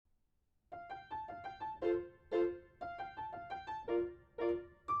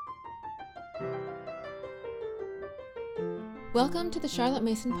Welcome to the Charlotte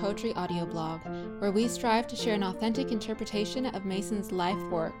Mason Poetry audio blog, where we strive to share an authentic interpretation of Mason's life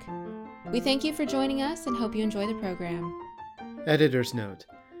work. We thank you for joining us and hope you enjoy the program. Editor's note.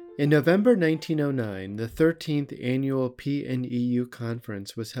 In November 1909, the 13th annual PNEU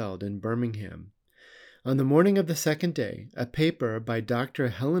conference was held in Birmingham. On the morning of the second day, a paper by Dr.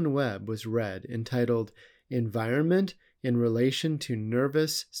 Helen Webb was read entitled Environment in Relation to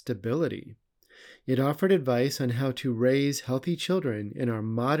Nervous Stability. It offered advice on how to raise healthy children in our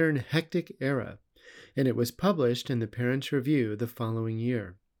modern hectic era, and it was published in the Parents' Review the following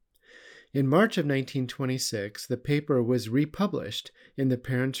year. In March of 1926, the paper was republished in the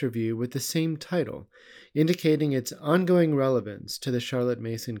Parents' Review with the same title, indicating its ongoing relevance to the Charlotte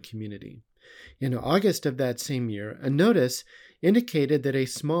Mason community. In August of that same year, a notice indicated that a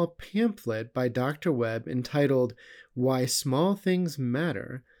small pamphlet by Dr. Webb entitled Why Small Things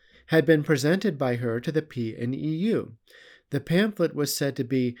Matter had been presented by her to the PNEU. The pamphlet was said to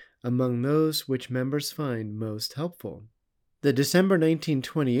be among those which members find most helpful. The December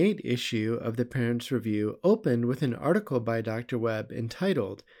 1928 issue of the Parents' Review opened with an article by Dr. Webb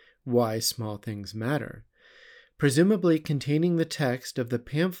entitled Why Small Things Matter. Presumably containing the text of the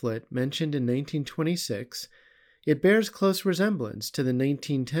pamphlet mentioned in 1926, it bears close resemblance to the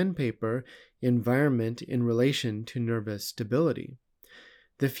 1910 paper Environment in Relation to Nervous Stability.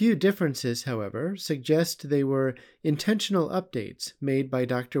 The few differences, however, suggest they were intentional updates made by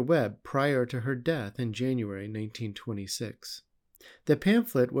Dr. Webb prior to her death in January 1926. The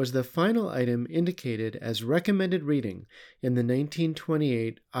pamphlet was the final item indicated as recommended reading in the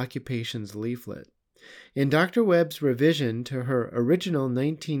 1928 Occupations leaflet. In Dr. Webb's revision to her original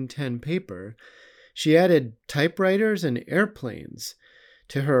 1910 paper, she added typewriters and airplanes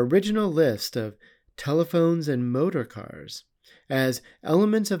to her original list of telephones and motor cars as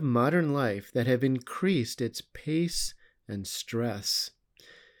elements of modern life that have increased its pace and stress.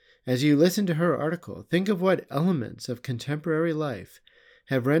 As you listen to her article, think of what elements of contemporary life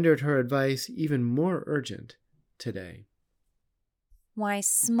have rendered her advice even more urgent today. Why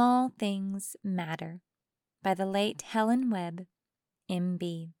Small Things Matter by the late Helen Webb,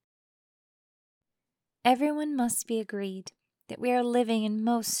 M.B. Everyone must be agreed that we are living in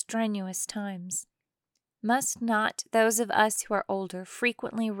most strenuous times. Must not those of us who are older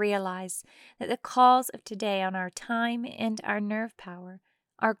frequently realize that the calls of today on our time and our nerve power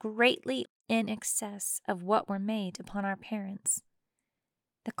are greatly in excess of what were made upon our parents?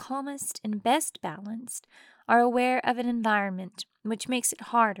 The calmest and best balanced are aware of an environment which makes it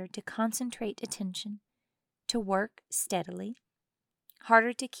harder to concentrate attention, to work steadily,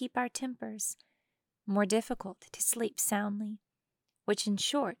 harder to keep our tempers, more difficult to sleep soundly, which in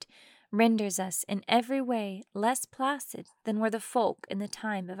short renders us in every way less placid than were the folk in the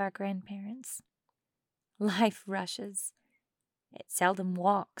time of our grandparents. Life rushes. It seldom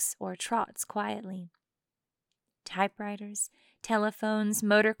walks or trots quietly. Typewriters, telephones,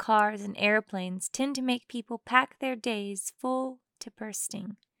 motor cars, and airplanes tend to make people pack their days full to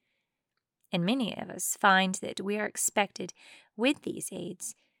bursting. And many of us find that we are expected, with these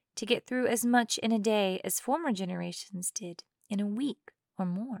aids, to get through as much in a day as former generations did in a week or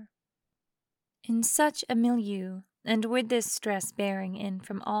more. In such a milieu, and with this stress bearing in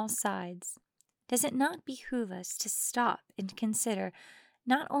from all sides, does it not behoove us to stop and consider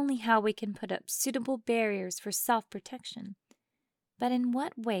not only how we can put up suitable barriers for self-protection, but in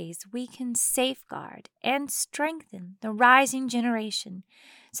what ways we can safeguard and strengthen the rising generation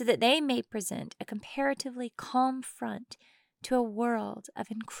so that they may present a comparatively calm front to a world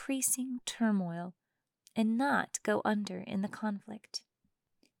of increasing turmoil and not go under in the conflict?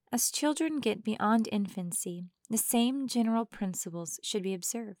 As children get beyond infancy, the same general principles should be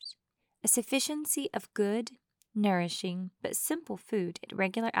observed. A sufficiency of good, nourishing, but simple food at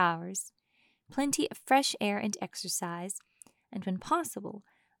regular hours, plenty of fresh air and exercise, and when possible,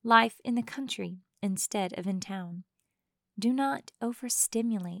 life in the country instead of in town. Do not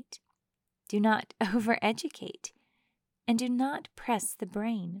overstimulate, do not overeducate, and do not press the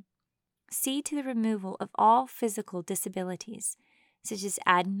brain. See to the removal of all physical disabilities, such as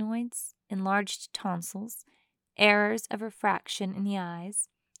adenoids, enlarged tonsils, errors of refraction in the eyes,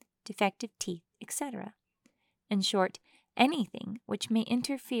 defective teeth, etc. In short, anything which may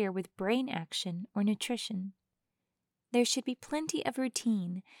interfere with brain action or nutrition. There should be plenty of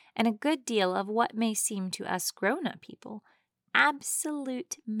routine and a good deal of what may seem to us grown-up people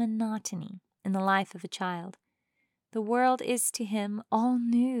absolute monotony in the life of a child. The world is to him all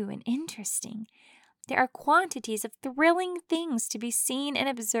new and interesting. There are quantities of thrilling things to be seen and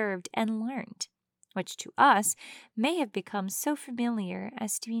observed and learnt, which to us may have become so familiar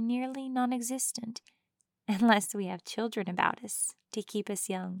as to be nearly non-existent, unless we have children about us to keep us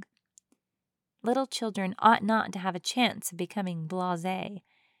young. Little children ought not to have a chance of becoming blasé.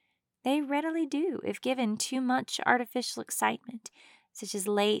 They readily do if given too much artificial excitement, such as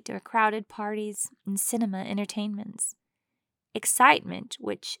late or crowded parties and cinema entertainments. Excitement,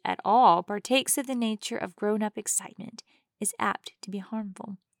 which at all partakes of the nature of grown-up excitement, is apt to be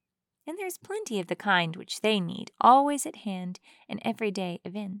harmful. And there's plenty of the kind which they need always at hand in everyday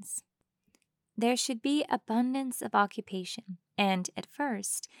events. There should be abundance of occupation, and at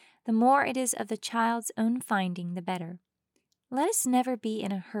first, the more it is of the child's own finding, the better. Let us never be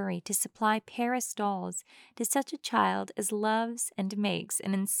in a hurry to supply Paris dolls to such a child as loves and makes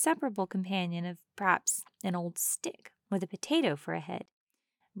an inseparable companion of perhaps an old stick with a potato for a head,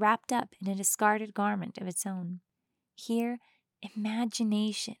 wrapped up in a discarded garment of its own. Here,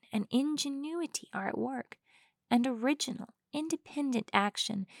 imagination and ingenuity are at work, and original, independent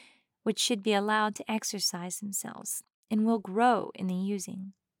action, which should be allowed to exercise themselves and will grow in the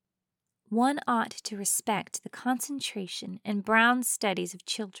using. One ought to respect the concentration and brown studies of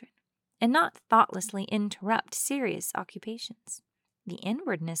children, and not thoughtlessly interrupt serious occupations, the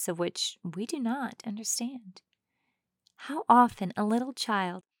inwardness of which we do not understand. How often a little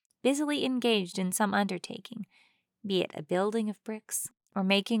child, busily engaged in some undertaking, be it a building of bricks or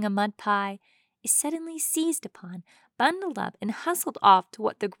making a mud pie, is suddenly seized upon, bundled up, and hustled off to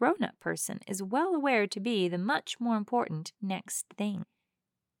what the grown-up person is well aware to be the much more important next thing.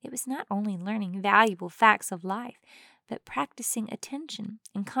 It was not only learning valuable facts of life, but practicing attention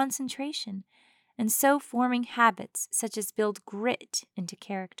and concentration, and so forming habits such as build grit into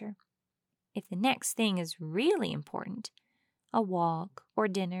character. If the next thing is really important, a walk or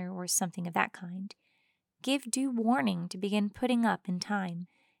dinner or something of that kind, give due warning to begin putting up in time,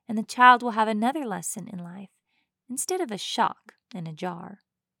 and the child will have another lesson in life, instead of a shock and a jar.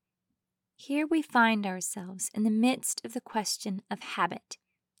 Here we find ourselves in the midst of the question of habit,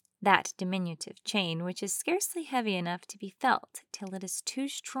 that diminutive chain which is scarcely heavy enough to be felt till it is too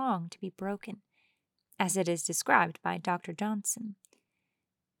strong to be broken, as it is described by Dr. Johnson.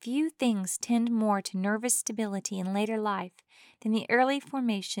 Few things tend more to nervous stability in later life than the early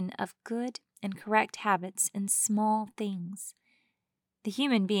formation of good and correct habits in small things. The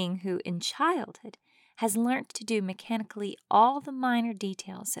human being who, in childhood, has learnt to do mechanically all the minor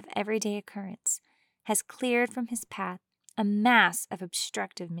details of everyday occurrence, has cleared from his path a mass of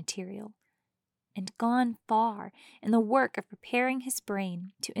obstructive material, and gone far in the work of preparing his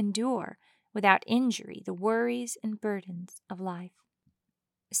brain to endure without injury the worries and burdens of life.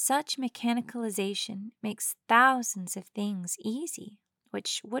 Such mechanicalization makes thousands of things easy,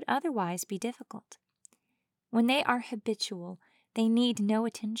 which would otherwise be difficult. When they are habitual, they need no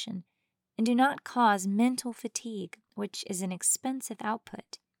attention, and do not cause mental fatigue, which is an expensive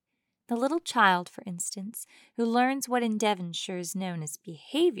output. The little child, for instance, who learns what in Devonshire is known as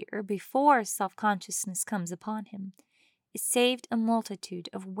behavior before self-consciousness comes upon him, is saved a multitude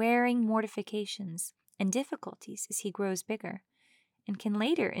of wearing mortifications and difficulties as he grows bigger, and can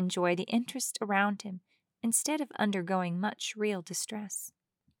later enjoy the interest around him instead of undergoing much real distress.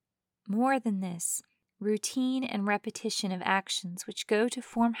 More than this, routine and repetition of actions which go to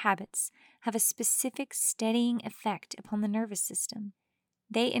form habits have a specific steadying effect upon the nervous system.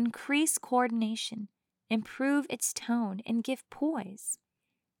 They increase coordination, improve its tone, and give poise.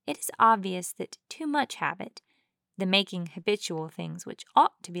 It is obvious that too much habit, the making habitual things which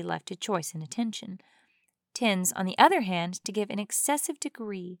ought to be left to choice and attention, tends, on the other hand, to give an excessive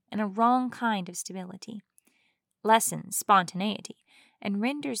degree and a wrong kind of stability, lessens spontaneity, and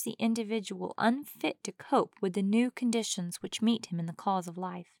renders the individual unfit to cope with the new conditions which meet him in the cause of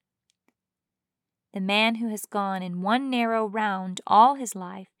life. The man who has gone in one narrow round all his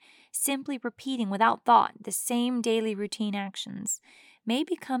life, simply repeating without thought the same daily routine actions, may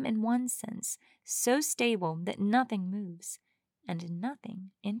become in one sense so stable that nothing moves, and nothing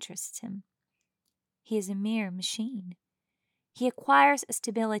interests him. He is a mere machine. He acquires a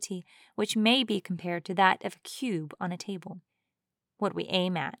stability which may be compared to that of a cube on a table. What we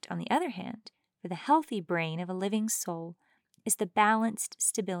aim at, on the other hand, for the healthy brain of a living soul, is the balanced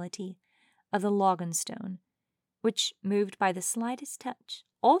stability of the Logenstone, which, moved by the slightest touch,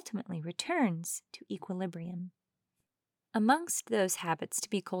 ultimately returns to equilibrium. Amongst those habits to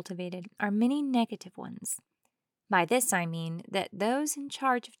be cultivated are many negative ones. By this I mean that those in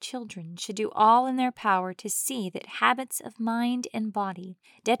charge of children should do all in their power to see that habits of mind and body,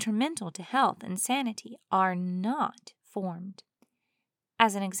 detrimental to health and sanity, are not formed.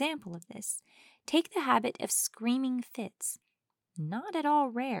 As an example of this, take the habit of screaming fits, not at all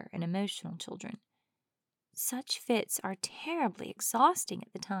rare in emotional children. Such fits are terribly exhausting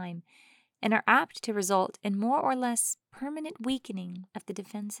at the time, and are apt to result in more or less permanent weakening of the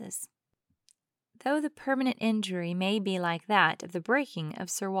defenses. Though the permanent injury may be like that of the breaking of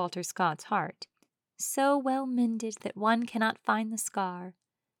Sir Walter Scott's heart, so well mended that one cannot find the scar,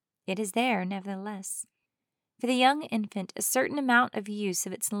 it is there nevertheless. For the young infant, a certain amount of use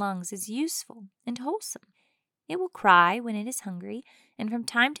of its lungs is useful and wholesome. It will cry when it is hungry, and from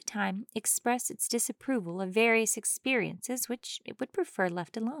time to time express its disapproval of various experiences which it would prefer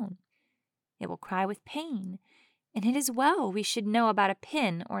left alone. It will cry with pain, and it is well we should know about a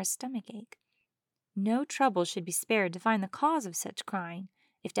pin or a stomach ache. No trouble should be spared to find the cause of such crying,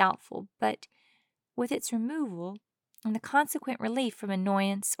 if doubtful, but with its removal and the consequent relief from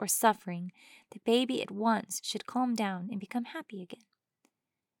annoyance or suffering, the baby at once should calm down and become happy again.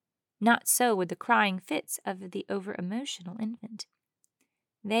 Not so with the crying fits of the over-emotional infant.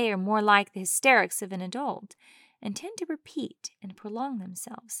 They are more like the hysterics of an adult, and tend to repeat and prolong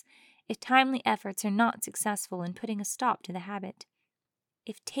themselves if timely efforts are not successful in putting a stop to the habit.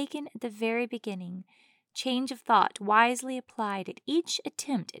 If taken at the very beginning, change of thought wisely applied at each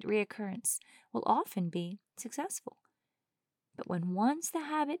attempt at reoccurrence will often be successful. But when once the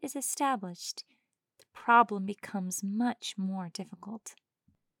habit is established, the problem becomes much more difficult.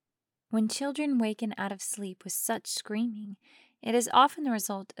 When children waken out of sleep with such screaming, it is often the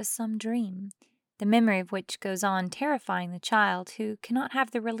result of some dream, the memory of which goes on terrifying the child who cannot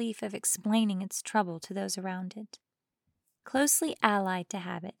have the relief of explaining its trouble to those around it. Closely allied to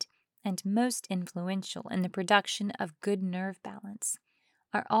habit, and most influential in the production of good nerve balance,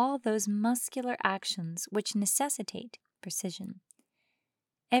 are all those muscular actions which necessitate precision.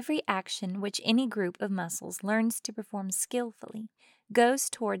 Every action which any group of muscles learns to perform skillfully goes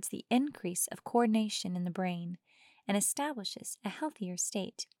towards the increase of coordination in the brain and establishes a healthier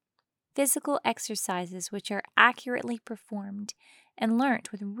state. Physical exercises which are accurately performed and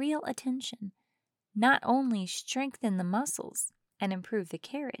learnt with real attention not only strengthen the muscles and improve the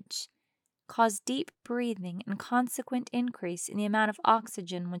carriage, cause deep breathing and consequent increase in the amount of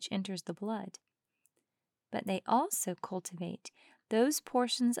oxygen which enters the blood, but they also cultivate those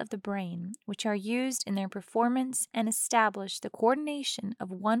portions of the brain which are used in their performance and establish the coordination of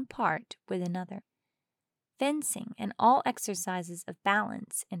one part with another. Fencing and all exercises of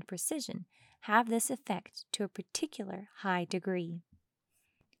balance and precision have this effect to a particular high degree.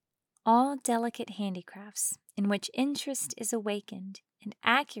 All delicate handicrafts in which interest is awakened and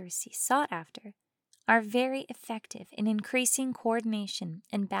accuracy sought after are very effective in increasing coordination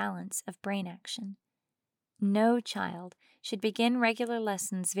and balance of brain action. No child should begin regular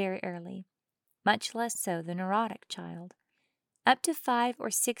lessons very early, much less so the neurotic child. Up to 5 or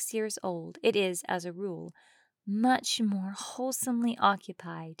 6 years old, it is, as a rule, much more wholesomely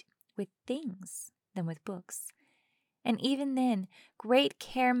occupied with things than with books. And even then, great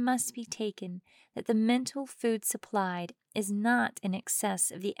care must be taken that the mental food supplied is not in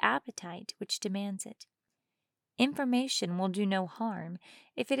excess of the appetite which demands it. Information will do no harm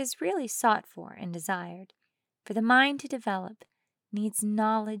if it is really sought for and desired, for the mind to develop needs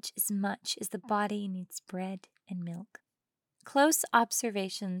knowledge as much as the body needs bread and milk. Close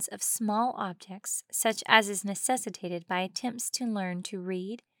observations of small objects, such as is necessitated by attempts to learn to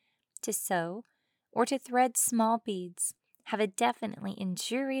read, to sew, or to thread small beads, have a definitely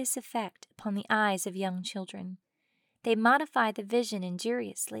injurious effect upon the eyes of young children. They modify the vision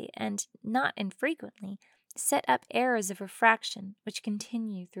injuriously and, not infrequently, set up errors of refraction which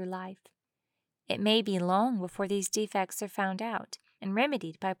continue through life. It may be long before these defects are found out and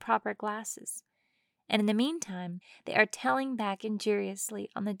remedied by proper glasses, and in the meantime they are telling back injuriously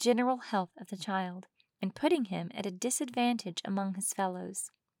on the general health of the child and putting him at a disadvantage among his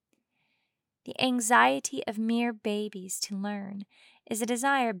fellows. The anxiety of mere babies to learn is a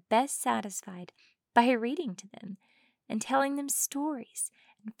desire best satisfied by reading to them and telling them stories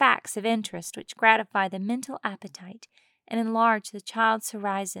and facts of interest which gratify the mental appetite and enlarge the child's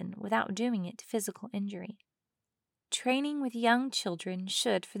horizon without doing it physical injury. Training with young children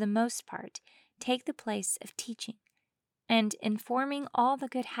should, for the most part, take the place of teaching, and in forming all the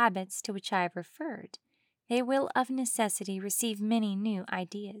good habits to which I have referred, they will of necessity receive many new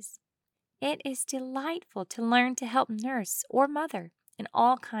ideas. It is delightful to learn to help nurse or mother in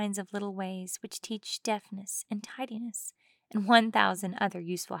all kinds of little ways which teach deftness and tidiness and 1,000 other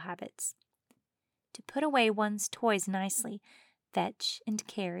useful habits. To put away one's toys nicely, fetch and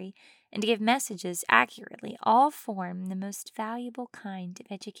carry, and to give messages accurately all form the most valuable kind of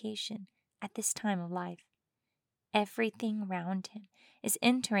education at this time of life. Everything round him is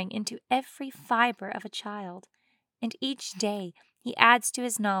entering into every fiber of a child, and each day he adds to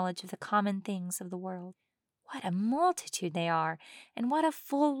his knowledge of the common things of the world. What a multitude they are, and what a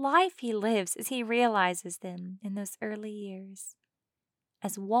full life he lives as he realizes them in those early years.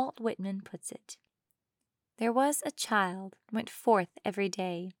 As Walt Whitman puts it, there was a child went forth every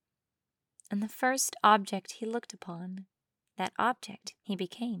day, and the first object he looked upon, that object he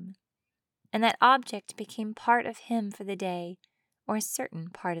became, and that object became part of him for the day, or a certain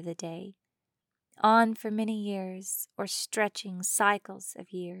part of the day, on for many years, or stretching cycles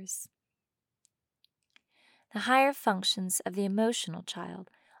of years. The higher functions of the emotional child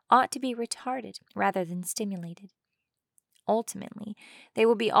ought to be retarded rather than stimulated. Ultimately, they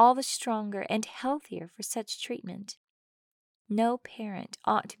will be all the stronger and healthier for such treatment. No parent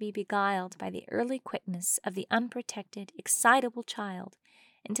ought to be beguiled by the early quickness of the unprotected, excitable child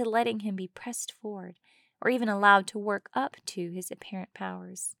into letting him be pressed forward or even allowed to work up to his apparent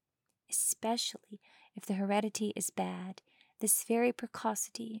powers. Especially if the heredity is bad, this very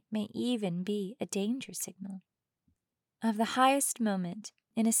precocity may even be a danger signal. Of the highest moment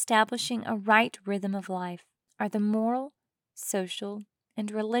in establishing a right rhythm of life are the moral, social,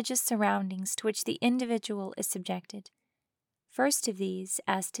 and religious surroundings to which the individual is subjected. First of these,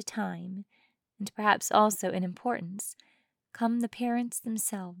 as to time, and perhaps also in importance, come the parents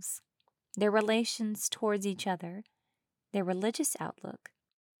themselves, their relations towards each other, their religious outlook,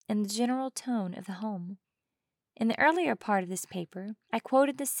 and the general tone of the home. In the earlier part of this paper, I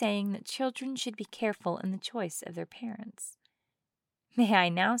quoted the saying that children should be careful in the choice of their parents. May I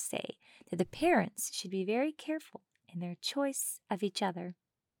now say that the parents should be very careful in their choice of each other.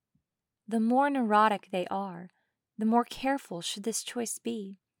 The more neurotic they are, the more careful should this choice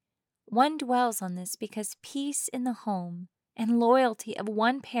be. One dwells on this because peace in the home and loyalty of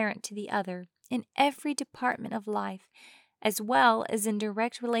one parent to the other in every department of life, as well as in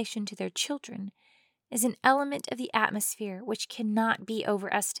direct relation to their children, is an element of the atmosphere which cannot be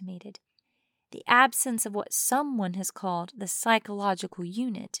overestimated. The absence of what someone has called the psychological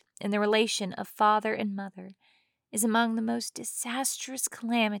unit in the relation of father and mother is among the most disastrous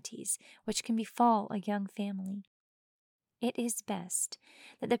calamities which can befall a young family. It is best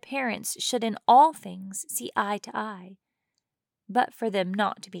that the parents should in all things see eye to eye, but for them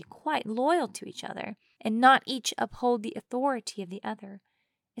not to be quite loyal to each other and not each uphold the authority of the other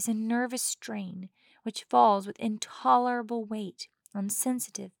is a nervous strain which falls with intolerable weight on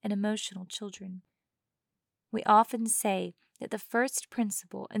sensitive and emotional children. We often say that the first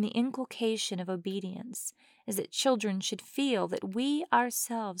principle in the inculcation of obedience is that children should feel that we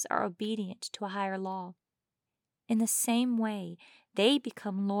ourselves are obedient to a higher law. In the same way, they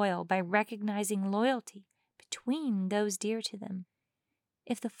become loyal by recognizing loyalty between those dear to them.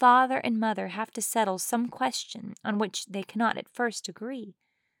 If the father and mother have to settle some question on which they cannot at first agree,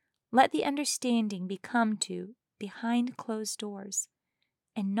 let the understanding be come to behind closed doors,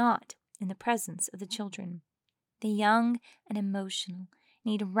 and not in the presence of the children. The young and emotional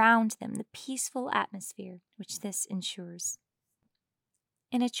need round them the peaceful atmosphere which this ensures.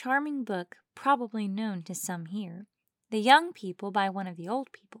 In a charming book, probably known to some here, The Young People by one of the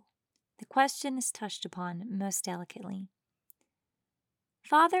old people, the question is touched upon most delicately.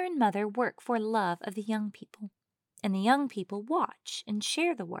 Father and mother work for love of the young people, and the young people watch and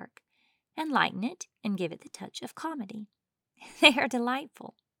share the work, and lighten it and give it the touch of comedy. They are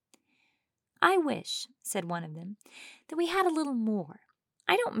delightful. I wish, said one of them, that we had a little more.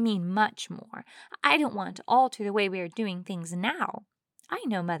 I don't mean much more. I don't want to alter the way we are doing things now. I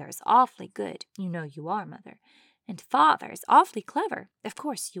know Mother is awfully good. You know you are, Mother. And Father is awfully clever. Of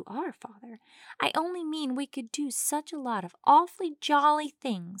course you are, Father. I only mean we could do such a lot of awfully jolly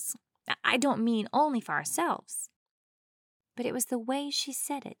things. I don't mean only for ourselves. But it was the way she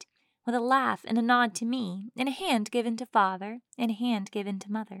said it, with a laugh and a nod to me, and a hand given to Father, and a hand given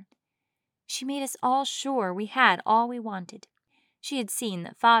to Mother. She made us all sure we had all we wanted. She had seen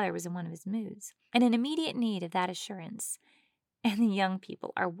that Father was in one of his moods, and in immediate need of that assurance. And the young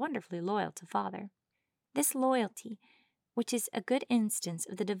people are wonderfully loyal to Father. This loyalty, which is a good instance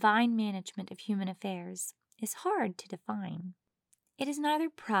of the divine management of human affairs, is hard to define. It is neither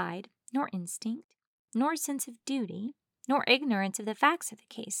pride, nor instinct, nor sense of duty, nor ignorance of the facts of the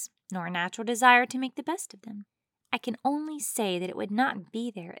case, nor a natural desire to make the best of them. I can only say that it would not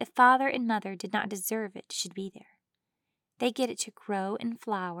be there if Father and Mother did not deserve it should be there. They get it to grow and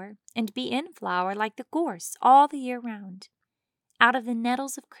flower and be in flower like the gorse all the year round. Out of the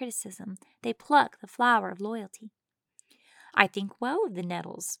nettles of criticism, they pluck the flower of loyalty. I think well of the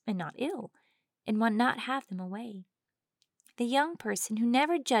nettles, and not ill, and would not have them away. The young person who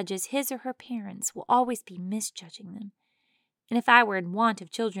never judges his or her parents will always be misjudging them. And if I were in want of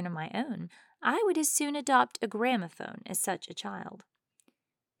children of my own, I would as soon adopt a gramophone as such a child.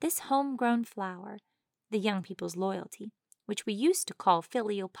 This homegrown flower, the young people's loyalty, which we used to call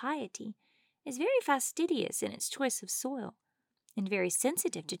filial piety, is very fastidious in its choice of soil, and very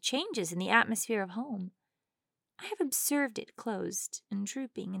sensitive to changes in the atmosphere of home. I have observed it closed and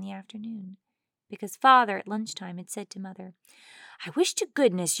drooping in the afternoon, because Father at lunchtime had said to Mother, "I wish to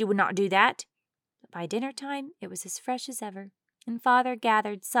goodness you would not do that." But by dinner time it was as fresh as ever, and Father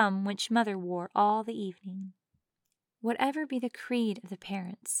gathered some which Mother wore all the evening. Whatever be the creed of the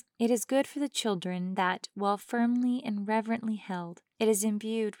parents, it is good for the children that, while firmly and reverently held, it is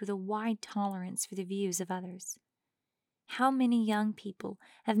imbued with a wide tolerance for the views of others. How many young people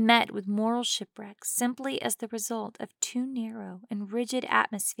have met with moral shipwrecks simply as the result of too narrow and rigid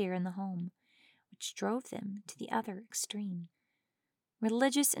atmosphere in the home, which drove them to the other extreme.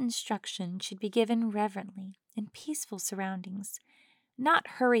 Religious instruction should be given reverently in peaceful surroundings, not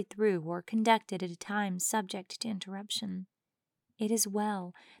hurried through or conducted at a time subject to interruption. It is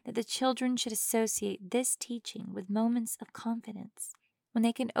well that the children should associate this teaching with moments of confidence, when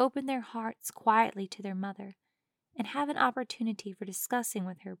they can open their hearts quietly to their mother, and have an opportunity for discussing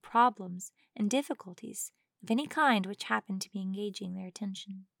with her problems and difficulties of any kind which happen to be engaging their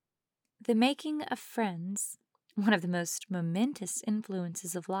attention. The making of friends, one of the most momentous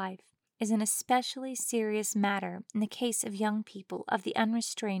influences of life, is an especially serious matter in the case of young people of the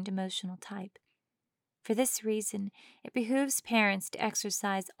unrestrained emotional type. For this reason, it behooves parents to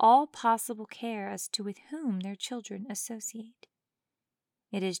exercise all possible care as to with whom their children associate.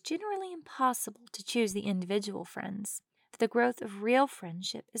 It is generally impossible to choose the individual friends, for the growth of real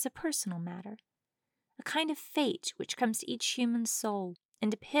friendship is a personal matter, a kind of fate which comes to each human soul and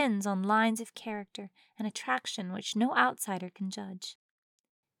depends on lines of character and attraction which no outsider can judge.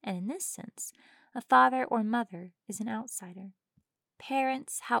 And in this sense, a father or mother is an outsider.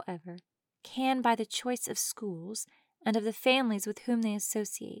 Parents, however, can, by the choice of schools and of the families with whom they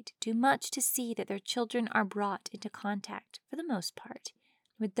associate, do much to see that their children are brought into contact, for the most part,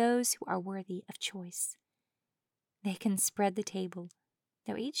 with those who are worthy of choice. They can spread the table,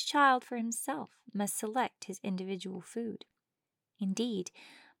 though each child for himself must select his individual food. Indeed,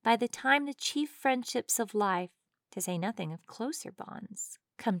 by the time the chief friendships of life, to say nothing of closer bonds,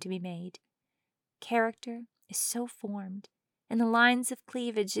 come to be made, character is so formed, and the lines of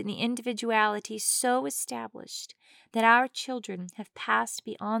cleavage in the individuality so established, that our children have passed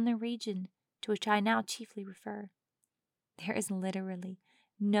beyond the region to which I now chiefly refer. There is literally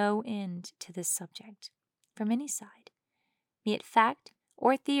no end to this subject, from any side, be it fact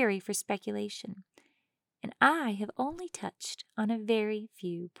or theory for speculation, and I have only touched on a very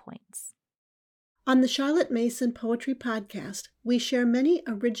few points. On the Charlotte Mason Poetry Podcast, we share many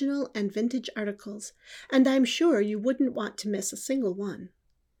original and vintage articles, and I'm sure you wouldn't want to miss a single one.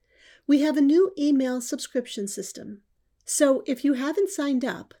 We have a new email subscription system, so if you haven't signed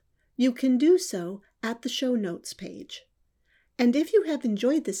up, you can do so at the show notes page. And if you have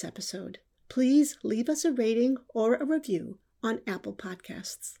enjoyed this episode, please leave us a rating or a review on Apple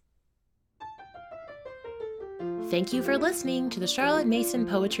Podcasts. Thank you for listening to the Charlotte Mason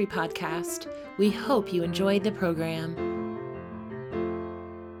Poetry Podcast. We hope you enjoyed the program.